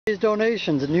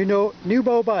Donations of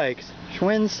Nubo bikes,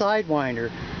 Schwinn Sidewinder,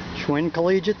 Schwinn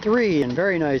Collegiate 3 in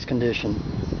very nice condition,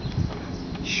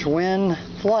 Schwinn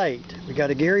Flight, we got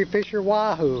a Gary Fisher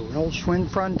Wahoo, an old Schwinn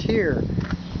Frontier,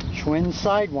 Schwinn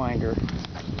Sidewinder,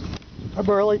 a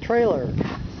Burley trailer,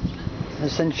 a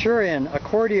Centurion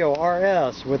Accordio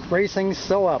RS with racing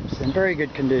sew-ups in very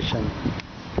good condition,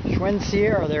 Schwinn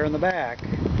Sierra there in the back.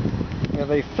 We have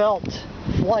a Felt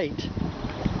Flight.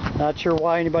 Not sure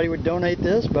why anybody would donate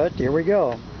this, but here we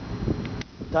go.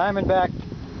 Diamondback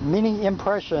Mini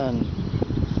Impression,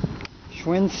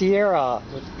 Schwinn Sierra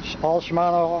with all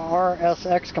Shimano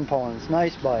RSX components,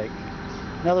 nice bike.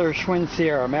 Another Schwinn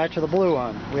Sierra, match of the blue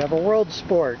one. We have a World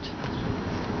Sport,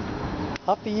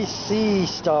 Huffy Sea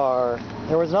Star.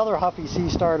 There was another Huffy Sea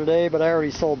Star today, but I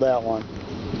already sold that one.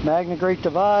 Magna Great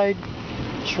Divide,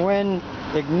 Schwinn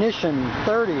Ignition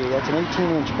 30, that's an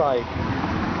 18-inch bike.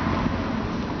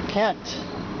 Kent.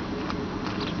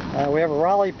 We have a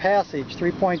Raleigh Passage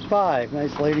 3.5,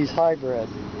 nice ladies hybrid.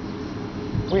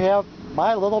 We have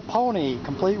My Little Pony,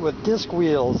 complete with disc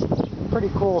wheels, pretty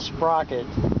cool sprocket.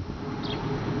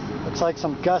 Looks like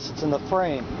some gussets in the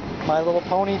frame. My Little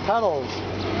Pony pedals.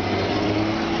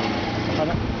 An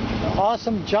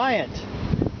awesome Giant.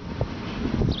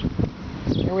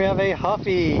 Here we have a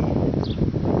Huffy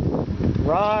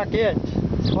Rocket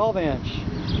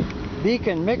 12-inch,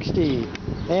 Beacon Mixty.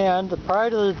 And the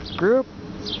pride of the group,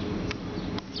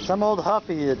 some old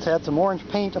Huffy that's had some orange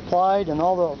paint applied and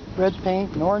all the red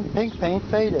paint and orange pink paint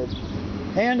faded.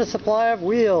 And a supply of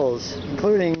wheels,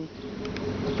 including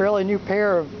a fairly new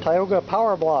pair of Tioga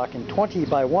Power Block in 20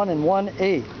 by 1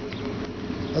 1/8.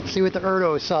 Let's see what the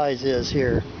Erdo size is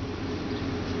here.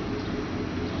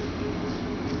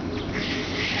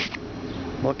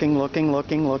 Looking.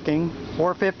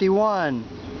 451.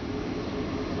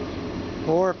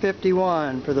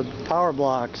 451 for the power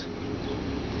blocks.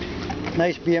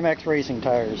 Nice BMX racing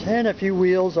tires. And a few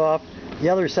wheels off the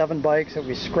other 7 bikes that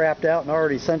we scrapped out and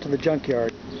already sent to the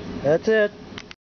junkyard. That's it.